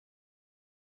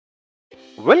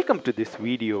Welcome to this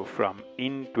video from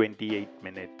In 28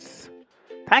 Minutes.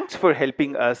 Thanks for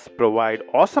helping us provide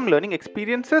awesome learning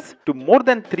experiences to more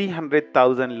than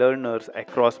 300,000 learners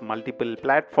across multiple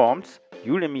platforms,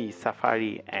 Udemy,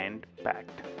 Safari, and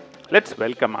Pact. Let's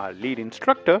welcome our lead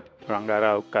instructor,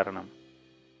 Rangarao Karanam.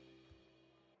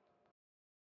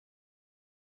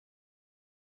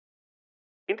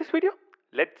 In this video,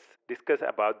 let's discuss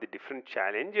about the different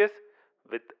challenges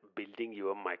with building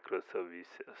your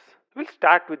microservices. We'll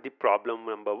start with the problem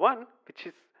number one, which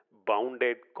is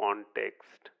bounded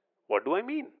context. What do I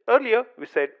mean? Earlier, we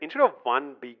said instead of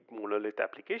one big monolith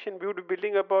application, we would be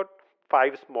building about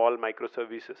 5 small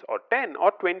microservices, or 10,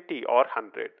 or 20, or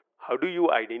 100. How do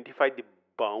you identify the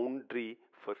boundary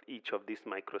for each of these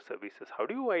microservices? How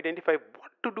do you identify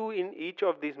what to do in each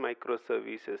of these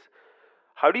microservices?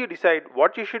 How do you decide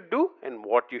what you should do and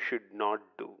what you should not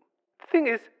do? The thing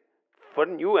is, for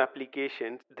new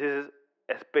applications, this is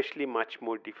especially much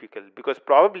more difficult because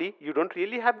probably you don't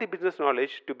really have the business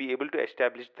knowledge to be able to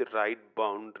establish the right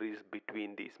boundaries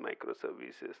between these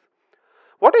microservices.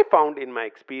 What I found in my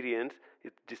experience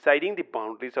is deciding the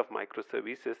boundaries of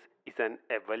microservices is an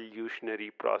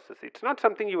evolutionary process. It's not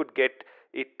something you would get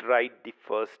it right the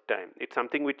first time. It's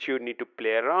something which you need to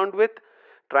play around with,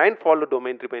 try and follow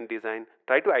domain-driven design,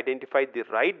 try to identify the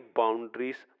right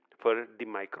boundaries for the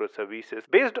microservices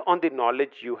based on the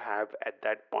knowledge you have at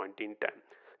that point in time.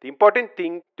 The important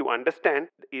thing to understand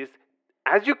is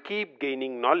as you keep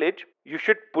gaining knowledge, you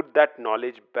should put that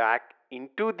knowledge back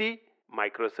into the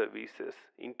microservices,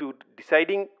 into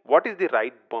deciding what is the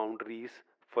right boundaries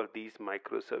for these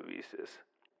microservices.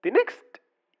 The next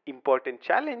important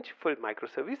challenge for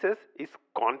microservices is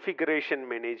configuration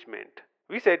management.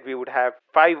 We said we would have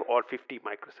 5 or 50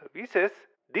 microservices.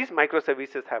 These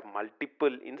microservices have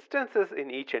multiple instances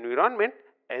in each environment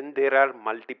and there are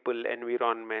multiple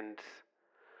environments.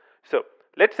 So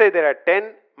let's say there are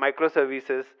 10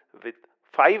 microservices with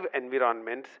 5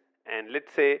 environments and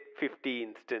let's say 50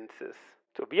 instances.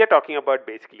 So we are talking about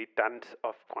basically tons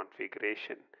of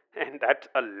configuration, and that's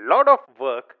a lot of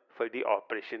work for the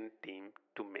operation team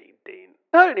to maintain.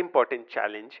 Third important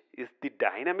challenge is the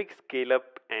dynamic scale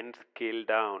up and scale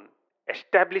down.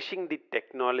 Establishing the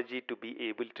technology to be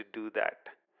able to do that.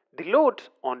 The loads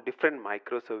on different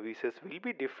microservices will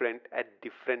be different at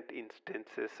different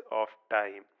instances of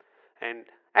time, and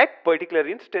at particular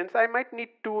instance I might need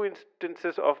 2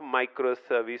 instances of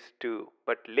microservice 2,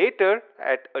 but later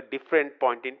at a different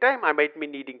point in time I might be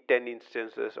needing 10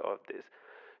 instances of this.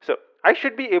 So I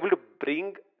should be able to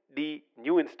bring the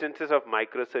new instances of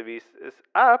microservices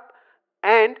up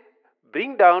and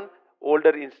bring down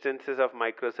older instances of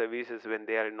microservices when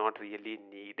they are not really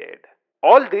needed.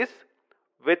 All this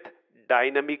with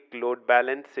dynamic load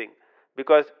balancing,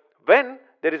 because when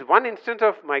there is one instance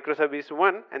of microservice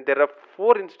 1 and there are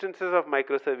 4 instances of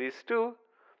microservice 2,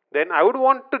 then I would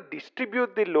want to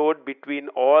distribute the load between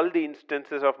all the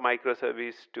instances of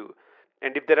microservice 2.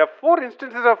 And if there are 4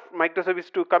 instances of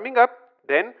microservice 2 coming up,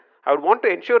 then I would want to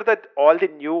ensure that all the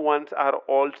new ones are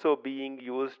also being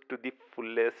used to the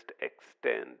fullest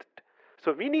extent.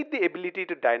 So we need the ability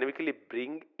to dynamically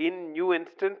bring in new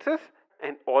instances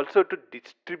and also to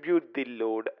distribute the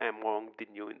load among the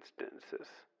new instances.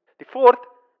 The fourth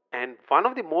and one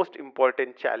of the most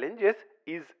important challenges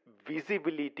is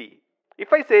visibility.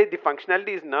 If I say the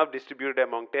functionality is now distributed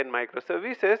among 10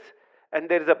 microservices and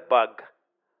there is a bug,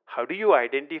 how do you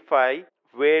identify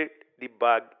where the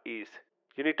bug is?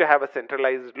 You need to have a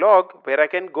centralized log where I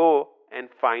can go and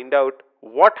find out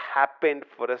what happened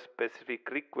for a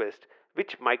specific request,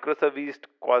 which microservice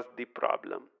caused the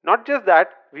problem. Not just that,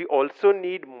 we also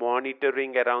need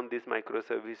monitoring around these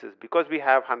microservices. Because we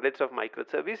have hundreds of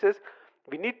microservices,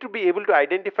 we need to be able to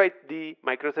identify the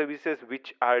microservices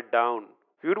which are down.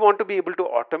 We would want to be able to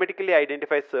automatically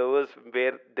identify servers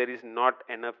where there is not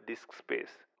enough disk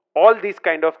space. All these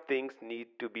kind of things need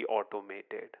to be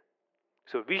automated.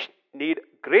 So we need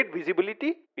great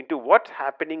visibility into what's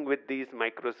happening with these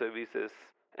microservices.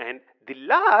 And the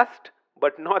last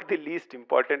but not the least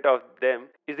important of them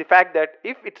is the fact that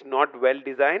if it's not well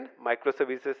designed,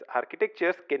 microservices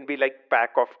architectures can be like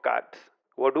pack of cards.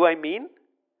 What do I mean?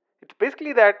 It's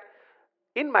basically that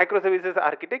in microservices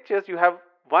architectures you have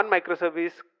one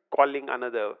microservice calling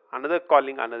another, another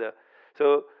calling another.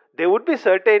 So there would be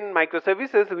certain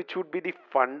microservices which would be the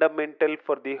fundamental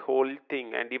for the whole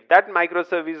thing, and if that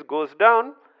microservice goes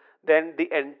down, then the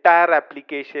entire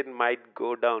application might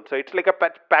go down. So it's like a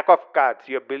pack of cards.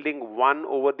 You're building one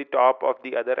over the top of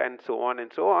the other and so on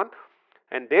and so on,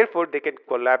 and therefore they can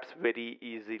collapse very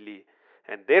easily.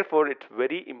 And therefore it's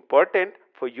very important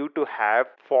for you to have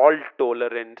fault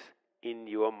tolerance in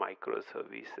your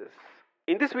microservices.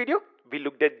 In this video, we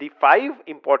looked at the 5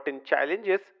 important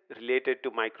challenges related to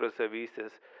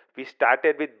microservices. We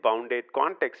started with bounded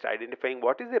context, identifying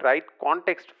what is the right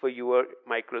context for your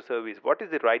microservice, what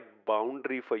is the right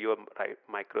boundary for your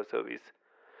microservice.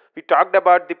 We talked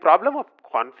about the problem of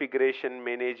configuration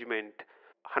management.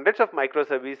 Hundreds of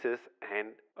microservices and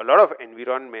a lot of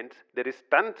environments, there is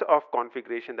tons of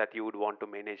configuration that you would want to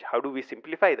manage. How do we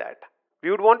simplify that? We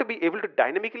would want to be able to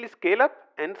dynamically scale up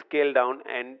and scale down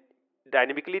and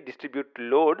dynamically distribute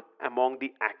load among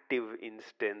the active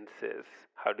instances.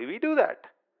 How do we do that?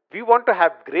 We want to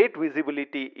have great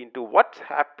visibility into what's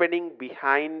happening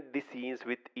behind the scenes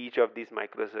with each of these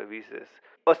microservices.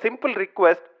 A simple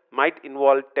request might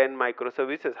involve 10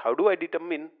 microservices. How do I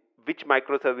determine which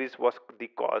microservice was the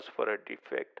cause for a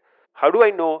defect? How do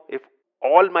I know if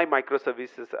all my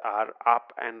microservices are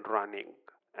up and running?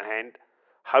 And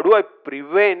how do I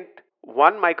prevent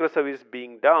one microservice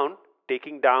being down,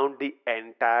 taking down the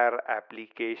entire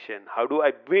application? How do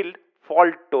I build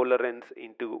fault tolerance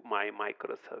into my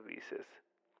microservices?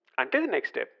 Until the next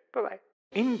step, bye bye.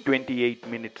 In 28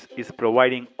 Minutes is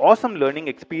providing awesome learning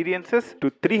experiences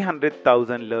to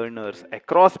 300,000 learners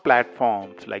across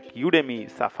platforms like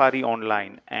Udemy, Safari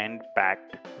Online, and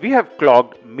Pact. We have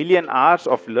clocked million hours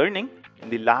of learning in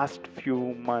the last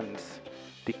few months.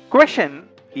 The question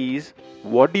is,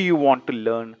 what do you want to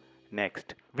learn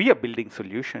next? We are building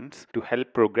solutions to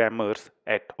help programmers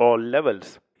at all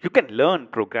levels. You can learn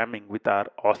programming with our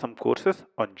awesome courses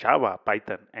on Java,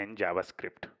 Python, and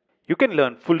JavaScript. You can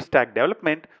learn full stack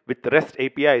development with REST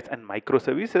APIs and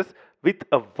microservices with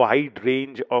a wide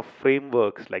range of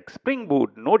frameworks like Spring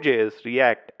Boot, Node.js,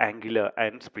 React, Angular,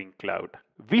 and Spring Cloud.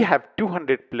 We have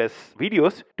 200 plus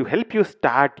videos to help you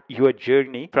start your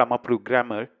journey from a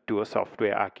programmer to a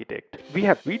software architect. We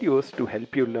have videos to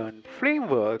help you learn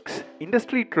frameworks,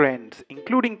 industry trends,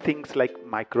 including things like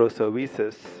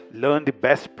microservices. Learn the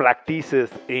best practices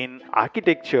in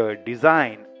architecture,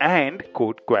 design, and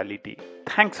code quality.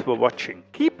 Thanks for watching.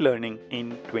 Keep learning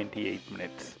in 28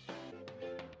 minutes.